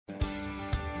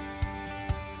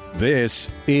This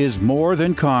is More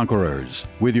Than Conquerors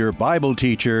with your Bible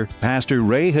teacher, Pastor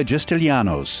Ray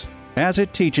Hagistilianos. As a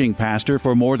teaching pastor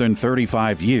for more than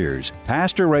 35 years,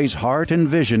 Pastor Ray's heart and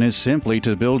vision is simply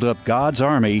to build up God's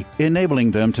army,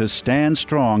 enabling them to stand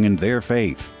strong in their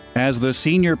faith. As the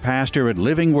senior pastor at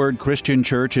Living Word Christian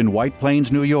Church in White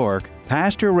Plains, New York,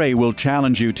 Pastor Ray will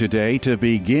challenge you today to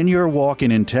begin your walk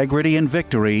in integrity and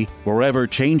victory, forever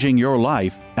changing your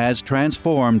life as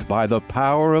transformed by the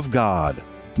power of God.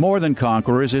 More Than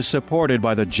Conquerors is supported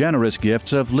by the generous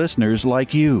gifts of listeners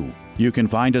like you. You can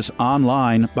find us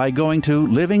online by going to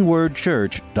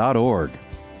livingwordchurch.org.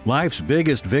 Life's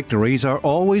biggest victories are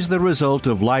always the result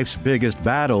of life's biggest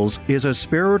battles is a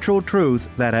spiritual truth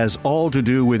that has all to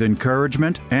do with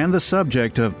encouragement and the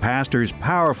subject of Pastor's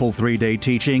powerful 3-day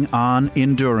teaching on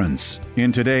endurance.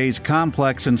 In today's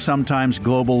complex and sometimes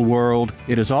global world,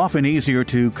 it is often easier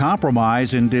to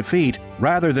compromise in defeat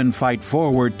rather than fight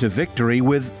forward to victory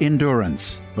with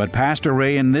endurance. But Pastor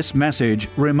Ray in this message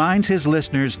reminds his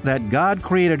listeners that God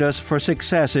created us for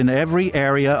success in every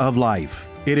area of life.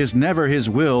 It is never His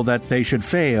will that they should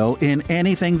fail in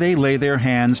anything they lay their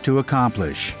hands to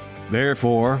accomplish.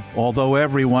 Therefore, although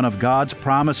every one of God's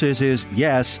promises is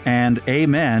yes and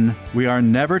amen, we are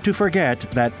never to forget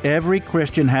that every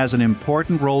Christian has an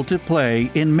important role to play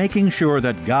in making sure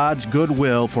that God's good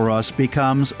will for us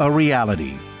becomes a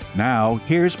reality. Now,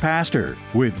 here's Pastor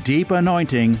with deep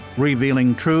anointing,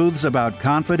 revealing truths about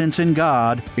confidence in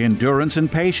God, endurance and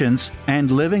patience,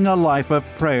 and living a life of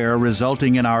prayer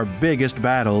resulting in our biggest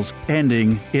battles,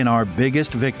 ending in our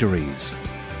biggest victories.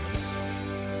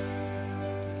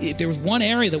 If there's one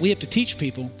area that we have to teach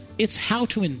people, it's how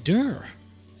to endure,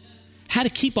 how to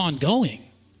keep on going,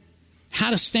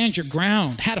 how to stand your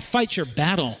ground, how to fight your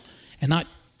battle and not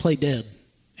play dead.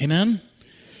 Amen?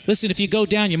 Listen, if you go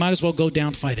down, you might as well go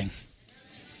down fighting,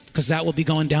 because that will be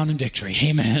going down in victory.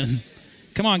 Amen.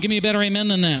 Come on, give me a better amen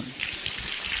than that.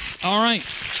 All right.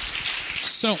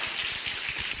 So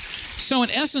in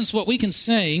essence, what we can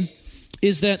say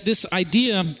is that this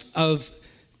idea of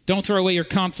don't throw away your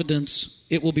confidence,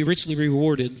 it will be richly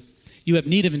rewarded. You have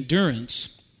need of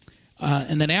endurance.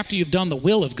 And then after you've done the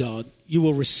will of God, you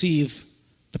will receive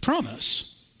the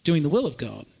promise, doing the will of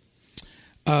God.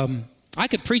 I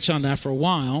could preach on that for a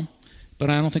while, but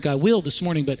I don't think I will this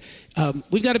morning. But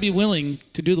we've got to be willing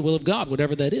to do the will of God,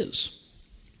 whatever that is,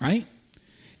 right?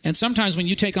 And sometimes when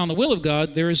you take on the will of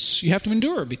God, you have to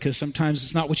endure, because sometimes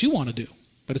it's not what you want to do,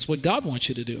 but it's what God wants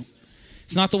you to do.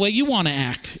 It's not the way you want to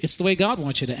act. It's the way God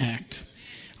wants you to act.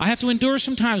 I have to endure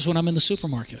sometimes when I'm in the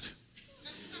supermarket.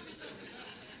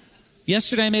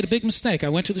 Yesterday I made a big mistake. I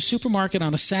went to the supermarket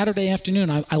on a Saturday afternoon.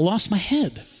 I lost my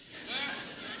head.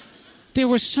 There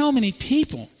were so many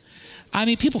people. I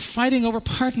mean, people fighting over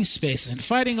parking spaces and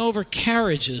fighting over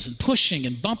carriages and pushing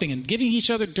and bumping and giving each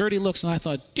other dirty looks. And I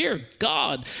thought, dear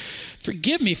God,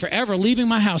 forgive me for ever leaving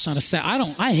my house on a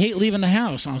Saturday. I hate leaving the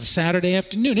house on a Saturday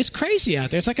afternoon. It's crazy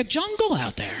out there. It's like a jungle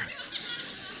out there.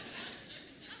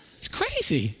 It's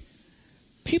crazy.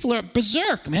 People are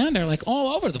berserk, man. They're like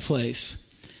all over the place.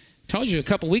 I told you a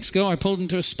couple weeks ago I pulled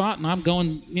into a spot and I'm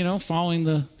going, following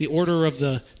the order of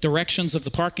the directions of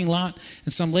the parking lot,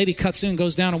 and some lady cuts in and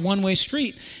goes down a one-way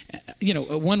street,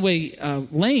 a one-way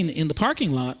lane in the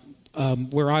parking lot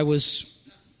where I was,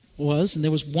 and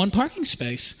there was one parking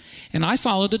space. And I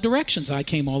followed the directions. I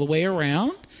came all the way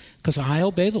around because I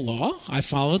obey the law. I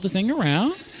followed the thing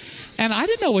around. And I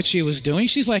didn't know what she was doing.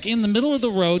 She's like in the middle of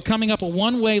the road coming up a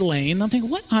one-way lane. I'm thinking,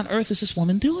 what on earth is this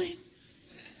woman doing?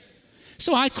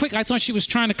 So I thought she was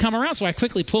trying to come around, so I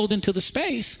quickly pulled into the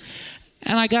space,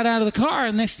 and I got out of the car,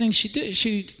 and next thing she did,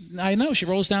 she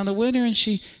rolls down the window, and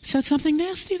she said something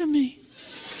nasty to me.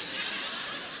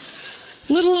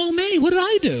 Little old me, what did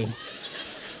I do?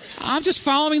 I'm just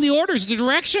following the orders, the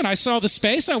direction. I saw the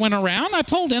space, I went around, I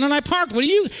pulled in, and I parked. What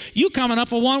are you coming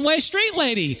up a one-way street,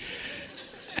 lady?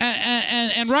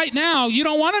 And right now, you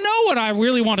don't want to know what I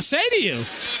really want to say to you.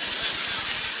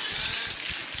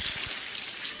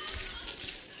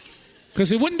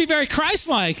 Because it wouldn't be very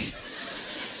Christ-like. I'm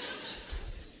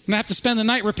going to have to spend the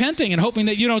night repenting and hoping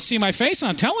that you don't see my face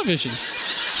on television.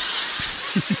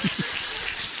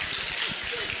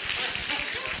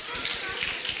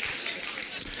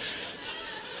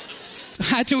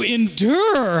 I had to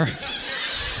endure.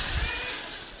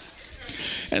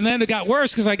 And then it got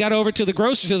worse because I got over to the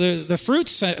grocery, to the fruit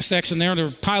section there, and there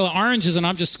were a pile of oranges, and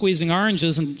I'm just squeezing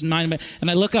oranges, and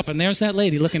I look up, and there's that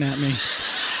lady looking at me.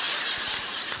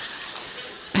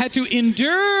 I had to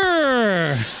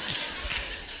endure.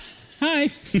 Hi.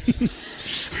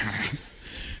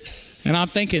 And I'm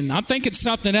thinking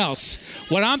something else.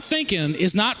 What I'm thinking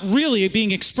is not really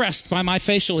being expressed by my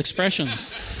facial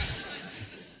expressions.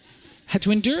 Had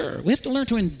to endure. We have to learn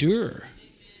to endure.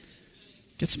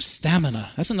 Get some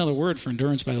stamina. That's another word for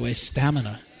endurance, by the way,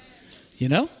 stamina. You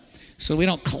know? So we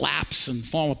don't collapse and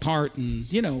fall apart and,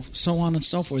 so on and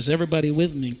so forth. Is everybody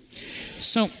with me?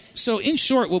 So in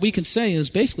short, what we can say is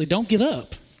basically don't give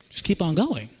up. Just keep on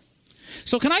going.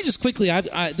 So can I just quickly,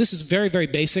 this is very, very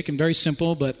basic and very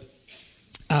simple, but,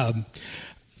 I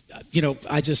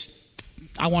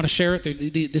want to share it.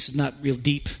 This is not real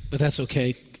deep, but that's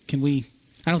okay.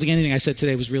 I don't think anything I said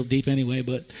today was real deep anyway,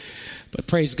 but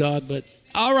praise God. But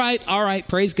all right,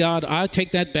 praise God. I'll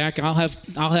take that back. I'll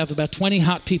have about 20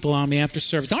 hot people on me after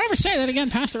service. Don't ever say that again,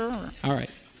 Pastor. All right,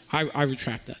 I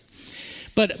retract that.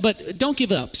 But don't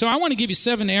give up. So I want to give you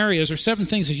 7 areas or 7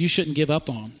 things that you shouldn't give up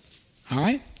on. All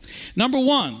right? Number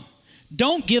 1,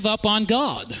 don't give up on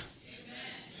God.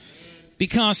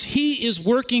 Because he is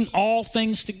working all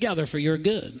things together for your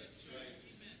good.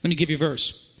 Let me give you a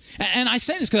verse. And I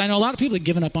say this because I know a lot of people have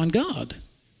given up on God.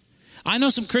 I know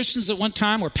some Christians at one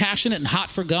time were passionate and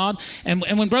hot for God. And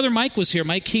when Brother Mike was here,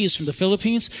 Mike Keys from the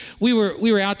Philippines, we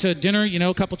were out to dinner,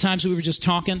 a couple times we were just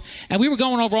talking. And we were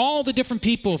going over all the different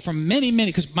people from many,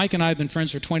 because Mike and I have been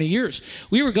friends for 20 years.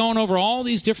 We were going over all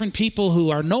these different people who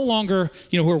are no longer,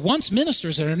 who were once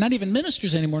ministers that are not even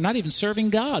ministers anymore, not even serving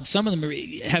God. Some of them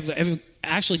have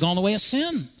actually gone the way of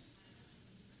sin.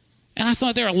 And I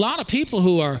thought there are a lot of people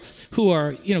who are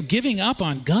giving up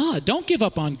on God. Don't give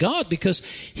up on God because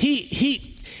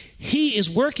he is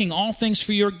working all things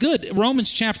for your good.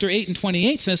 Romans chapter 8 and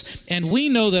 28 says, and we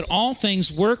know that all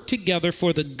things work together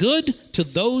for the good to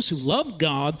those who love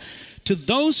God, to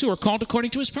those who are called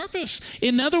according to his purpose.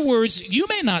 In other words, you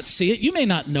may not see it, you may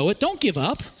not know it. Don't give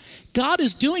up. God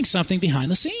is doing something behind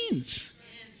the scenes.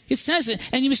 It says it,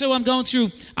 and you may say, well, I'm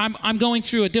going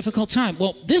through a difficult time.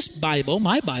 Well, this Bible,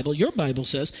 my Bible, your Bible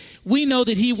says, we know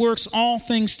that he works all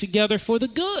things together for the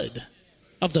good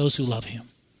of those who love him.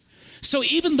 So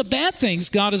even the bad things,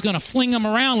 God is going to fling them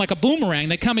around like a boomerang.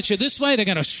 They come at you this way, they're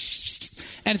going to,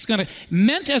 and it's going to,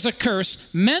 meant as a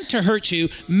curse, meant to hurt you,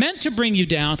 meant to bring you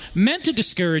down, meant to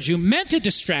discourage you, meant to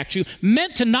distract you,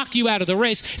 meant to knock you out of the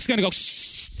race. It's going to go,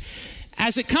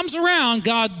 as it comes around,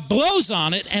 God blows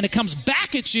on it, and it comes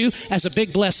back at you as a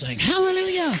big blessing.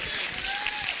 Hallelujah.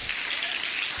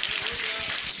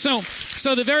 So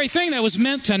the very thing that was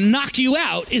meant to knock you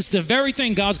out is the very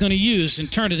thing God's going to use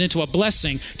and turn it into a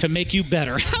blessing to make you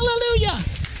better. Hallelujah.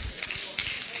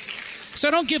 So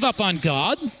don't give up on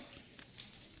God.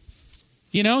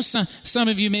 Some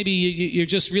of you, maybe you're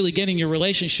just really getting your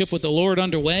relationship with the Lord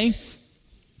underway.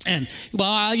 And, well,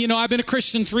 I've been a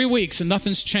Christian 3 weeks and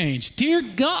nothing's changed. Dear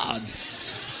God,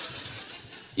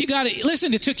 you got to,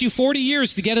 listen, it took you 40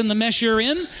 years to get in the mess you're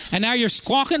in, and now you're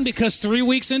squawking because 3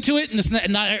 weeks into it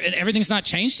and everything's not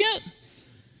changed yet?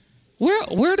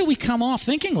 Where do we come off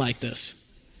thinking like this?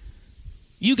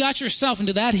 You got yourself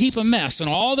into that heap of mess in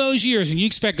all those years, and you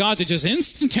expect God to just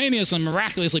instantaneously,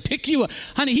 miraculously pick you up.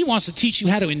 Honey, he wants to teach you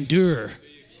how to endure.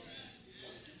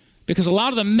 Because a lot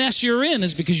of the mess you're in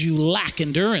is because you lack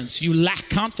endurance. You lack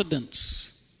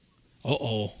confidence.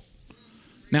 Uh-oh.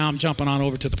 Now I'm jumping on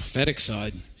over to the prophetic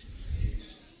side.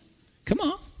 Come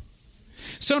on.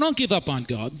 So don't give up on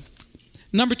God.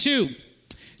 Number 2,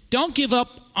 don't give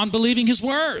up on believing his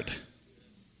word.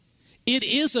 It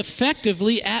is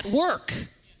effectively at work.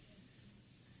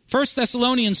 1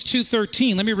 Thessalonians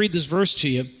 2:13. Let me read this verse to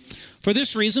you. For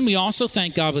this reason, we also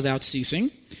thank God without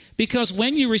ceasing, because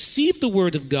when you received the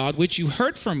word of God, which you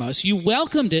heard from us, you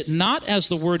welcomed it not as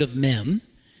the word of men.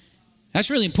 That's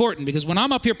really important, because when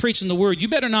I'm up here preaching the word, you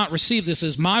better not receive this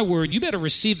as my word. You better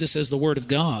receive this as the word of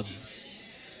God.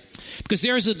 Because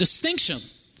there is a distinction.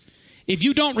 If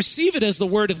you don't receive it as the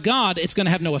word of God, it's going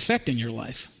to have no effect in your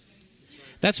life.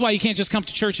 That's why you can't just come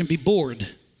to church and be bored.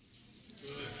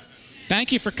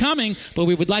 Thank you for coming, but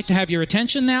we would like to have your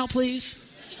attention now, please.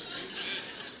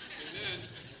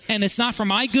 And it's not for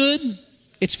my good,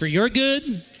 it's for your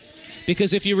good.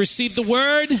 Because if you receive the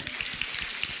word,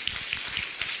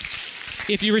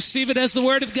 if you receive it as the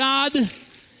word of God,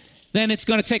 then it's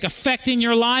going to take effect in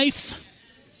your life.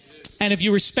 And if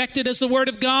you respect it as the word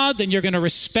of God, then you're going to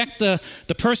respect the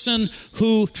person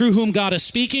through whom God is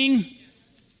speaking,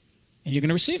 and you're going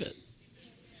to receive it.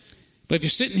 But if you're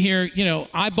sitting here,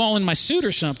 eyeballing my suit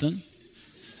or something,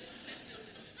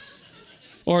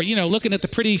 or, looking at the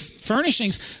pretty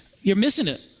furnishings, you're missing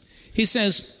it. He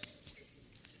says,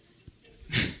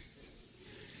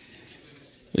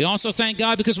 we also thank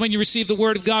God because when you received the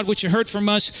word of God, which you heard from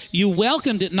us, you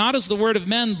welcomed it not as the word of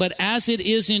men, but as it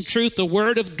is in truth, the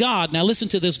word of God. Now listen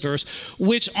to this verse,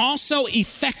 which also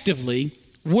effectively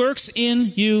works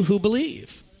in you who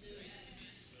believe.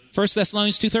 1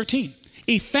 Thessalonians 2:13.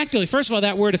 Effectively, first of all,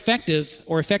 that word effective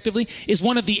or effectively is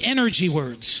one of the energy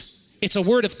words. It's a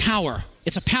word of power.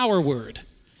 It's a power word.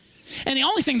 And the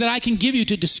only thing that I can give you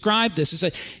to describe this is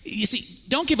that, you see,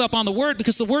 don't give up on the word,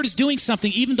 because the word is doing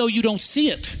something even though you don't see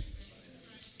it.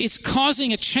 It's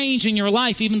causing a change in your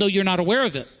life even though you're not aware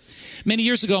of it. Many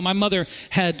years ago, my mother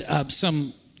had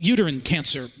some uterine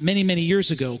cancer many, many years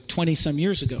ago, 20-some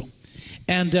years ago.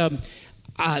 And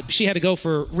she had to go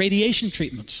for radiation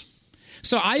treatments.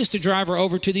 So I used to drive her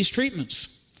over to these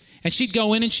treatments. And she'd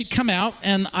go in and she'd come out,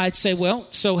 and I'd say, well,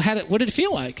 so what did it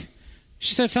feel like?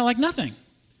 She said, it felt like nothing.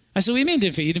 I said, what do you mean,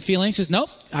 you didn't feel anything? She says, nope.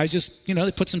 I just,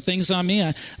 they put some things on me.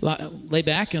 I lay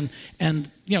back and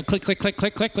click, click, click,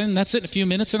 click, click, and that's it. In a few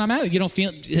minutes, and I'm out. You don't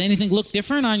feel anything look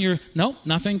different on your, nope,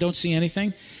 nothing. Don't see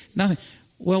anything, nothing.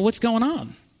 Well, what's going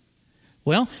on?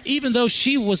 Well, even though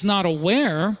she was not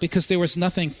aware, because there was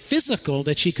nothing physical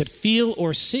that she could feel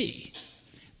or see,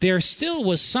 there still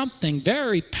was something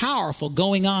very powerful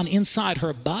going on inside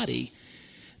her body.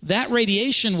 That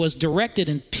radiation was directed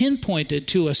and pinpointed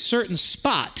to a certain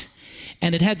spot,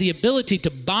 and it had the ability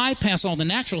to bypass all the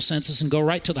natural senses and go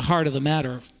right to the heart of the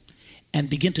matter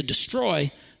and begin to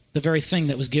destroy the very thing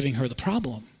that was giving her the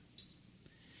problem.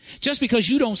 Just because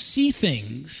you don't see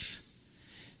things,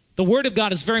 the Word of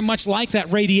God is very much like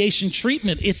that radiation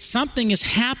treatment. It's something is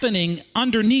happening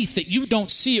underneath that you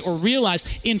don't see or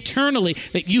realize internally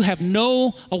that you have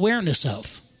no awareness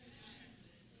of.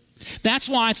 That's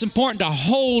why it's important to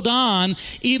hold on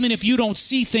even if you don't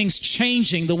see things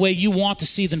changing the way you want to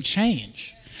see them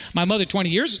change. My mother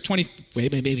 25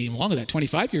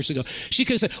 years ago, she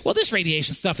could have said, well, this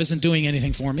radiation stuff isn't doing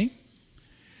anything for me.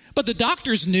 But the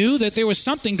doctors knew that there was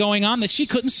something going on that she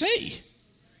couldn't see.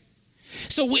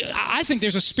 So I think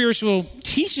there's a spiritual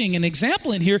teaching and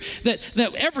example in here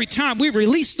that every time we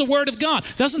release the Word of God,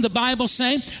 doesn't the Bible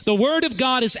say the Word of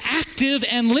God is active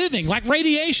and living, like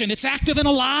radiation? It's active and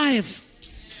alive,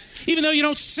 even though you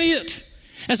don't see it.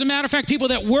 As a matter of fact, people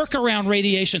that work around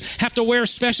radiation have to wear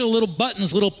special little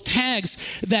buttons, little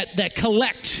tags that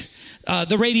collect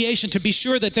the radiation to be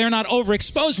sure that they're not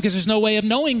overexposed, because there's no way of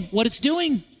knowing what it's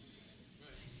doing.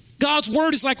 God's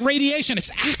word is like radiation.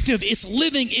 It's active, it's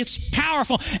living, it's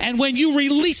powerful. And when you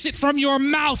release it from your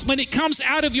mouth, when it comes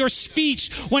out of your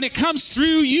speech, when it comes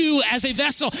through you as a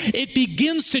vessel, it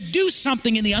begins to do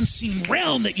something in the unseen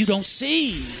realm that you don't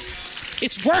see.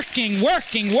 It's working.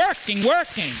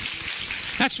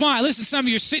 That's why, listen, some of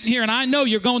you are sitting here, and I know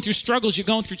you're going through struggles, you're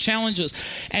going through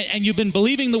challenges, and you've been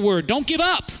believing the word. Don't give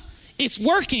up. It's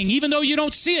working, even though you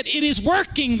don't see it. It is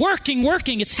working.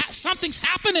 Something's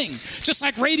happening. Just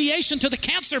like radiation to the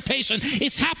cancer patient.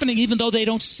 It's happening even though they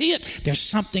don't see it. There's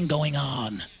something going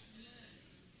on.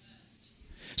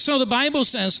 So the Bible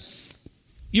says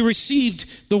you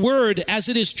received the word as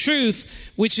it is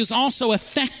truth, which is also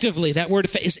effectively, that word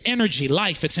is energy,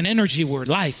 life. It's an energy word,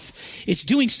 life. It's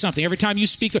doing something. Every time you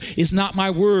speak, is not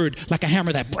my word like a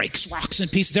hammer that breaks rocks in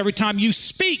pieces. Every time you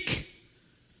speak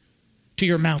to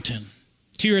your mountain,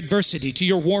 to your adversity, to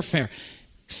your warfare,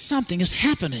 something is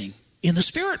happening in the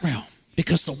spirit realm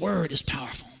because the word is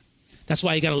powerful. That's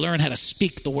why you got to learn how to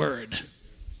speak the word.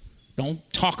 Don't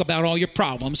talk about all your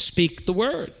problems. Speak the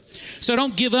word. So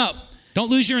don't give up.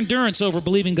 Don't lose your endurance over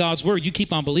believing God's word. You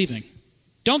keep on believing.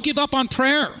 Don't give up on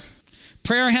prayer.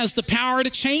 Prayer has the power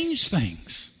to change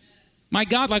things. My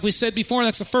God, like we said before,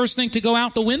 that's the first thing to go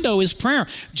out the window is prayer.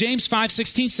 James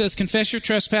 5:16 says, confess your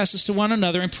trespasses to one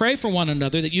another and pray for one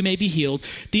another that you may be healed.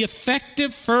 The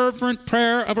effective, fervent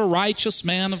prayer of a righteous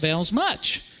man avails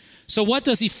much. So what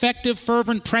does effective,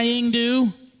 fervent praying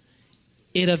do?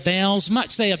 It avails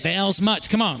much. Say avails much.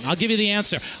 Come on, I'll give you the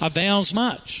answer. Avails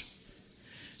much.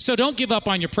 So don't give up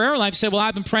on your prayer life. Say, well,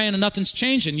 I've been praying and nothing's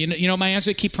changing. You know my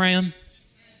answer? Keep praying.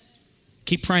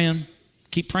 Keep praying.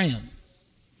 Keep praying.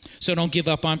 So don't give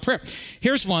up on prayer.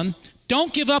 Here's one.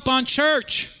 Don't give up on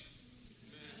church.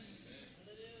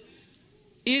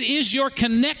 It is your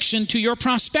connection to your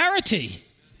prosperity.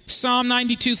 Psalm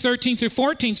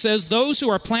 92:13-14 says, those who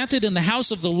are planted in the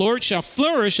house of the Lord shall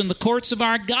flourish in the courts of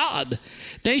our God.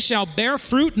 They shall bear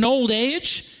fruit in old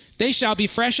age. They shall be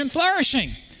fresh and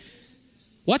flourishing.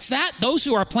 What's that? Those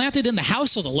who are planted in the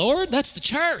house of the Lord? That's the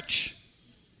church.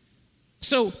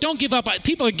 So don't give up.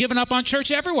 People are giving up on church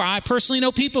everywhere. I personally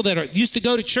know people that used to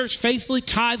go to church faithfully,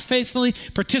 tithe faithfully,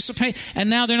 participate, and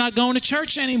now they're not going to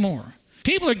church anymore.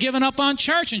 People are giving up on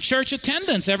church and church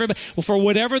attendance, everybody, for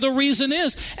whatever the reason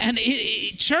is. And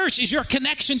church is your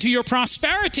connection to your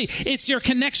prosperity. It's your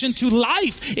connection to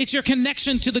life. It's your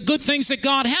connection to the good things that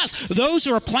God has. Those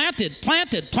who are planted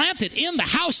in the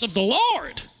house of the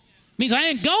Lord means I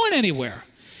ain't going anywhere.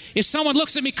 If someone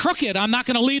looks at me crooked, I'm not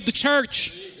going to leave the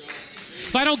church.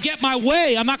 If I don't get my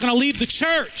way, I'm not going to leave the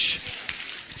church.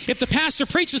 If the pastor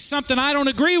preaches something I don't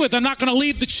agree with, I'm not going to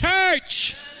leave the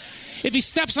church. If he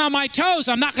steps on my toes,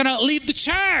 I'm not going to leave the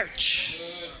church.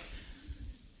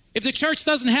 If the church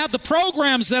doesn't have the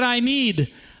programs that I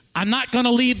need, I'm not going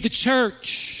to leave the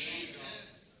church.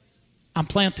 I'm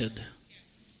planted.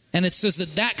 And it says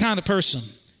that kind of person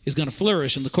is going to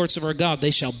flourish in the courts of our God.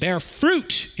 They shall bear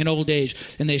fruit in old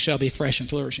age, and they shall be fresh and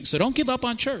flourishing. So don't give up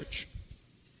on church.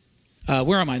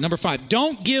 Where am I? Number 5.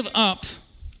 Don't give up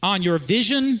on your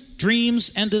vision, dreams,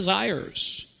 and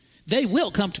desires. They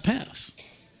will come to pass.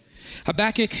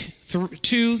 Habakkuk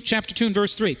 2, chapter 2 and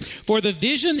verse 3. For the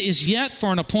vision is yet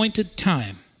for an appointed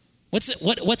time. What's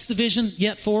the vision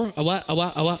yet for? An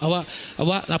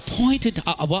appointed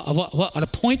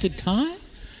time?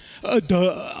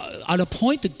 An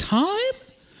appointed time?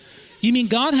 You mean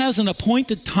God has an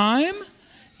appointed time?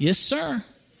 Yes, sir.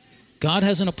 God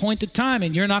has an appointed time,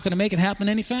 and you're not going to make it happen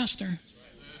any faster.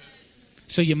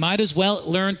 So you might as well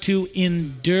learn to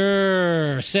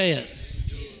endure. Say it.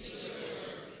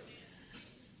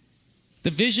 The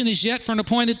vision is yet for an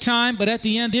appointed time, but at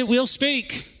the end it will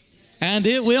speak, and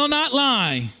it will not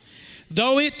lie.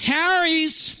 Though it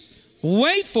tarries,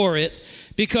 wait for it,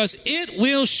 because it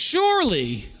will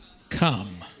surely come.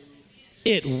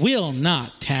 It will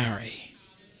not tarry.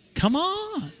 Come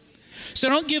on. So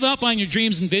don't give up on your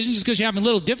dreams and visions. Just because you're having a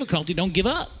little difficulty, don't give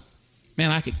up. Man,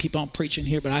 I could keep on preaching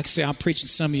here, but I can say I'm preaching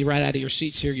some of you right out of your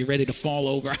seats here. You're ready to fall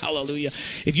over. Hallelujah.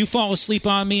 If you fall asleep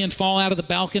on me and fall out of the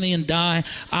balcony and die,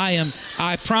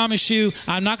 I promise you,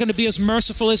 I'm not going to be as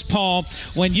merciful as Paul.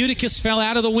 When Eutychus fell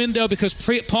out of the window because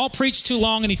Paul preached too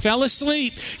long and he fell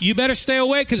asleep, you better stay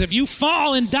awake, because if you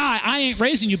fall and die, I ain't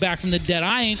raising you back from the dead.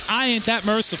 I ain't that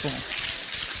merciful.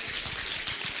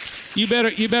 You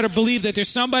better believe that there's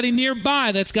somebody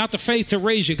nearby that's got the faith to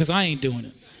raise you, because I ain't doing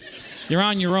it. You're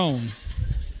on your own.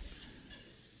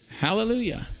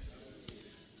 Hallelujah.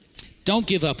 Don't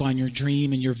give up on your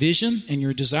dream and your vision and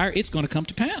your desire. It's going to come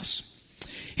to pass.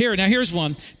 Here's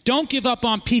one. Don't give up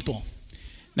on people.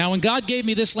 Now, when God gave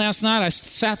me this last night, I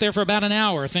sat there for about an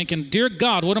hour thinking, dear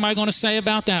God, what am I going to say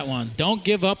about that one? Don't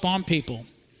give up on people.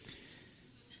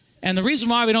 And the reason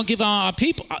why we don't give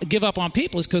up on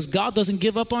people is because God doesn't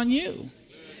give up on you.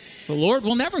 The Lord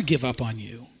will never give up on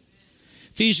you.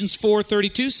 Ephesians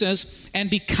 4:32 says,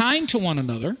 and be kind to one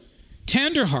another,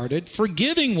 tenderhearted,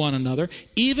 forgiving one another,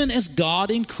 even as God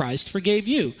in Christ forgave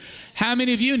you. How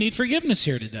many of you need forgiveness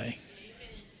here today?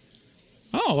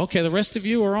 Oh, okay. The rest of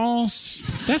you are all,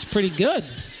 that's pretty good.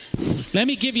 Let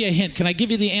me give you a hint. Can I give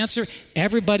you the answer?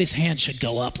 Everybody's hand should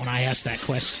go up when I ask that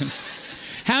question.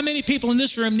 How many people in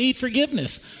this room need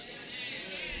forgiveness?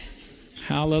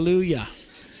 Hallelujah.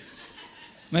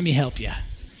 Let me help you.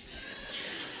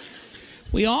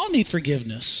 We all need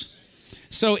forgiveness.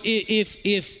 So if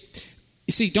you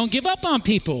see, don't give up on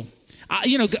people.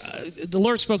 The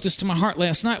Lord spoke this to my heart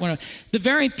last night. When the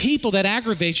very people that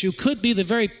aggravate you could be the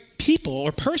very people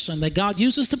or person that God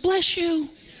uses to bless you.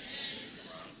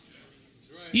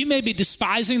 You may be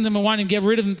despising them and wanting to get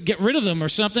rid of them or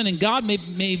something, and God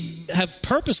may have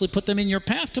purposely put them in your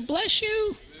path to bless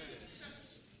you.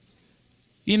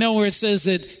 You know where it says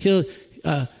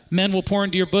that men will pour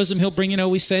into your bosom, he'll bring,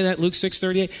 we say that, Luke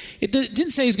 6:38. It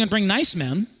didn't say he's going to bring nice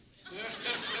men.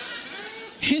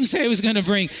 He didn't say he was going to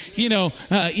bring,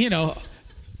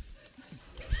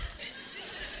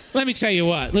 let me tell you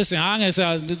what. Listen, I'm going to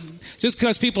say, just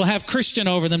because people have Christian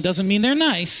over them doesn't mean they're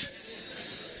nice.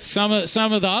 Some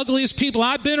of the ugliest people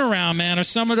I've been around, man, are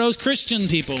some of those Christian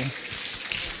people.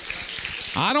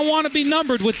 I don't want to be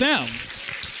numbered with them.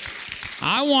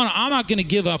 I'm not going to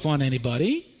give up on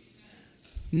anybody.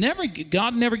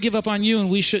 God never give up on you, and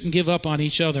we shouldn't give up on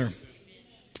each other.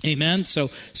 Amen.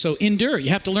 So endure. You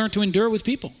have to learn to endure with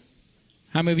people.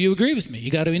 How many of you agree with me?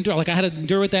 You got to endure. Like I had to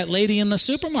endure with that lady in the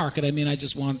supermarket. I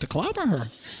just wanted to clobber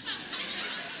her.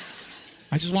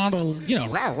 I just wanted to,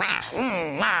 rah, rah,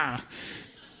 rah, rah.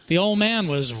 The old man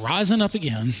was rising up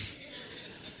again.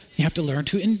 You have to learn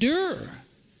to endure.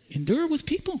 Endure with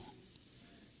people.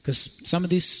 Because some of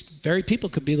these very people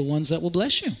could be the ones that will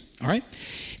bless you. All right?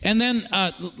 And then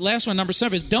last one, number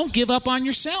 7, is don't give up on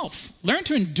yourself. Learn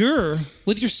to endure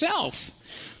with yourself.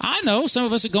 I know some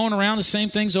of us are going around the same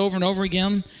things over and over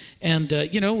again. And,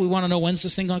 we want to know when's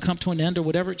this thing going to come to an end or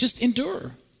whatever. Just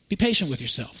endure. Be patient with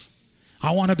yourself.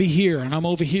 I want to be here and I'm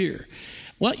over here.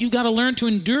 Well, you've got to learn to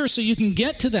endure so you can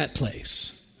get to that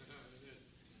place.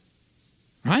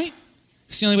 Right?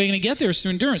 It's the only way you're going to get there is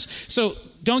through endurance. So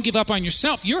don't give up on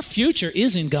yourself. Your future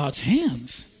is in God's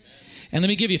hands. And let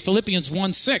me give you Philippians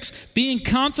 1:6. Being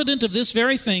confident of this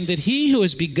very thing, that he who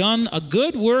has begun a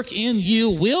good work in you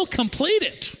will complete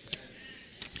it.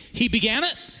 He began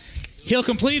it, he'll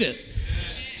complete it.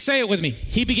 Say it with me.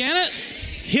 He began it,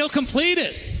 he'll complete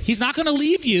it. He's not going to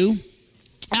leave you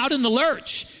out in the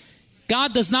lurch.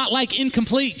 God does not like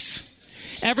incompletes.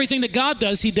 Everything that God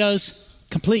does, he does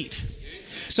complete.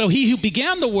 So he who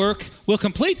began the work will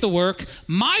complete the work.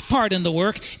 My part in the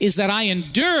work is that I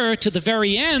endure to the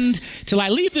very end till I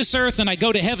leave this earth and I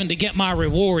go to heaven to get my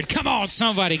reward. Come on,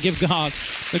 somebody, give God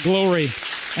the glory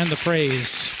and the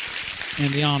praise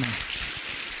and the honor.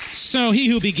 So he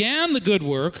who began the good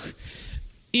work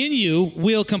in you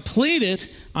will complete it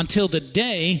until the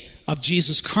day of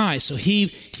Jesus Christ. So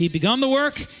he begun the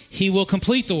work, he will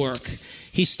complete the work.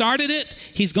 He started it,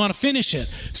 he's going to finish it.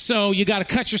 So you got to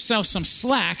cut yourself some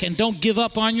slack and don't give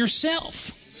up on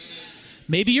yourself.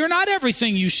 Maybe you're not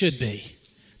everything you should be.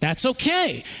 That's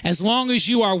okay. As long as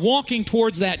you are walking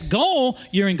towards that goal,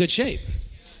 you're in good shape.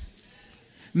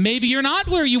 Maybe you're not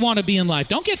where you want to be in life.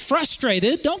 Don't get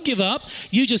frustrated. Don't give up.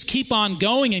 You just keep on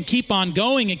going and keep on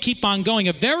going and keep on going.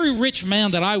 A very rich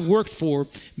man that I worked for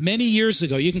many years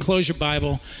ago. You can close your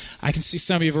Bible. I can see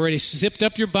some of you have already zipped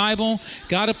up your Bible,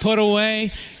 got it put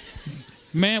away.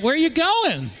 Man, where are you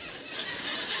going?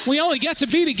 We only get to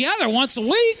be together once a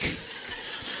week.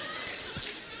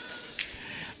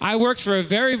 I worked for a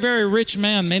very, very rich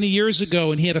man many years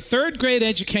ago, and he had a third grade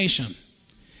education.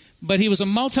 But he was a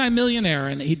multimillionaire,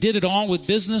 and he did it all with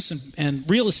business and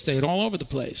real estate all over the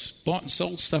place. Bought and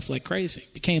sold stuff like crazy.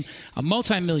 Became a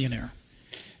multimillionaire.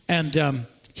 And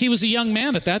he was a young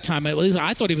man at that time.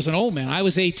 I thought he was an old man. I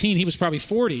was 18. He was probably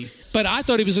 40. But I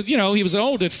thought he was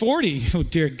old at 40. Oh,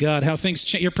 dear God, how things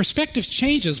change. Your perspective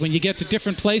changes when you get to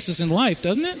different places in life,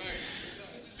 doesn't it?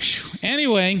 Whew.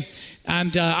 Anyway,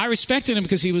 and I respected him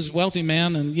because he was a wealthy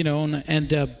man, and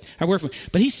I worked for him.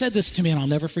 But he said this to me, and I'll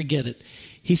never forget it.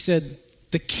 He said,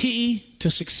 the key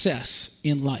to success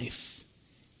in life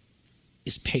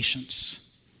is patience.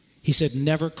 He said,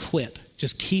 never quit.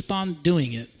 Just keep on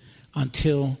doing it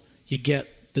until you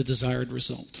get the desired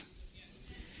result.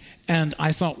 And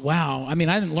I thought, wow. I mean,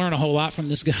 I didn't learn a whole lot from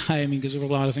this guy. Because there were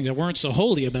a lot of things that weren't so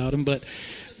holy about him, but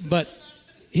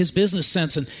his business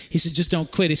sense. And he said, just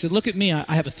don't quit. He said, look at me.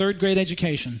 I have a third grade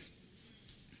education.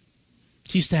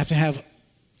 He used to have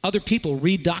other people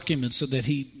read documents so that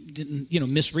he didn't,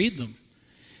 misread them,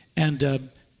 and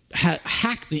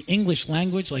hack the English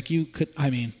language like you could.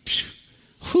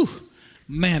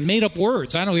 Made up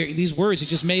words. I don't hear these words. He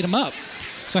just made them up.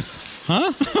 It's like,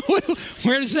 huh?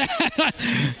 Where is that?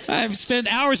 I've spent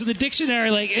hours in the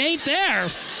dictionary like, it ain't there.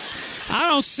 I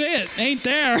don't see it. Ain't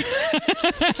there.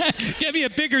 Give me a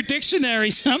bigger dictionary,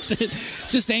 something.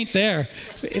 Just ain't there.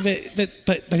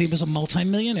 But he was a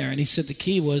multimillionaire, and he said the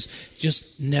key was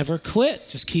just never quit.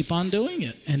 Just keep on doing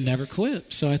it and never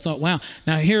quit. So I thought, wow.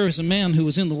 Now here is a man who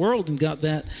was in the world and got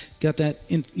that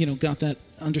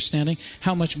understanding.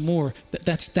 How much more?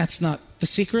 That's not the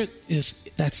secret.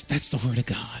 That's the Word of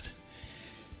God.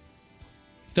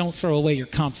 Don't throw away your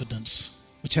confidence,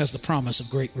 which has the promise of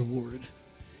great reward.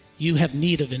 You have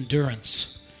need of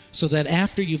endurance, so that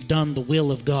after you've done the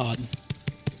will of God,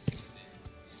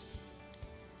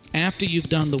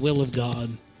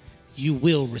 you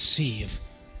will receive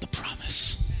the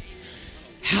promise.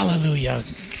 Hallelujah.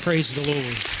 Praise the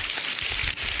Lord.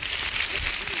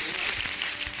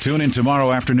 Tune in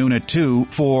tomorrow afternoon at 2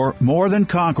 for More Than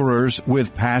Conquerors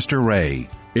with Pastor Ray.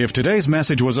 If today's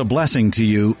message was a blessing to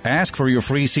you, ask for your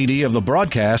free CD of the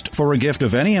broadcast for a gift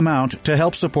of any amount to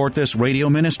help support this radio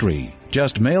ministry.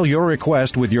 Just mail your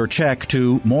request with your check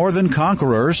to More Than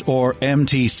Conquerors, or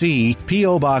MTC,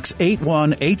 P.O. Box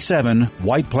 8187,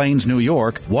 White Plains, New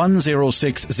York,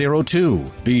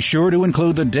 10602. Be sure to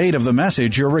include the date of the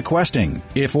message you're requesting.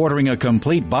 If ordering a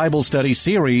complete Bible study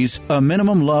series, a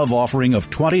minimum love offering of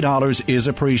 $20 is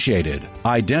appreciated.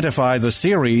 Identify the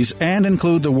series and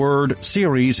include the word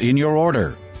series in your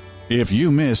order. If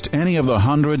you missed any of the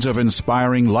hundreds of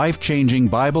inspiring, life-changing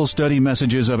Bible study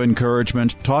messages of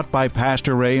encouragement taught by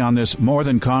Pastor Ray on this More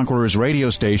Than Conquerors radio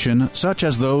station, such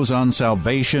as those on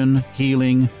salvation,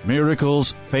 healing,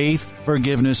 miracles, faith,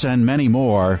 forgiveness, and many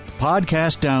more,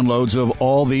 podcast downloads of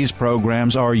all these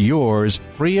programs are yours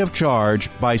free of charge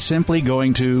by simply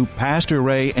going to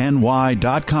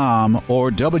PastorRayNY.com or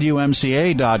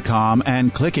WMCA.com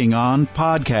and clicking on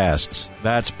Podcasts.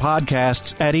 That's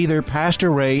podcasts at either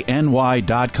PastorRayNY.com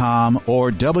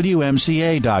or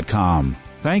WMCA.com.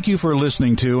 Thank you for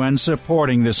listening to and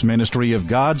supporting this ministry of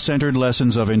God-centered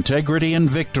lessons of integrity and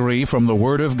victory from the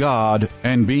Word of God,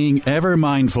 and being ever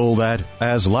mindful that,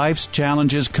 as life's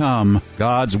challenges come,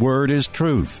 God's Word is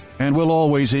truth and will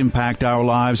always impact our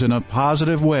lives in a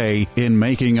positive way in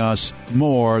making us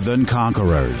more than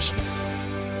conquerors.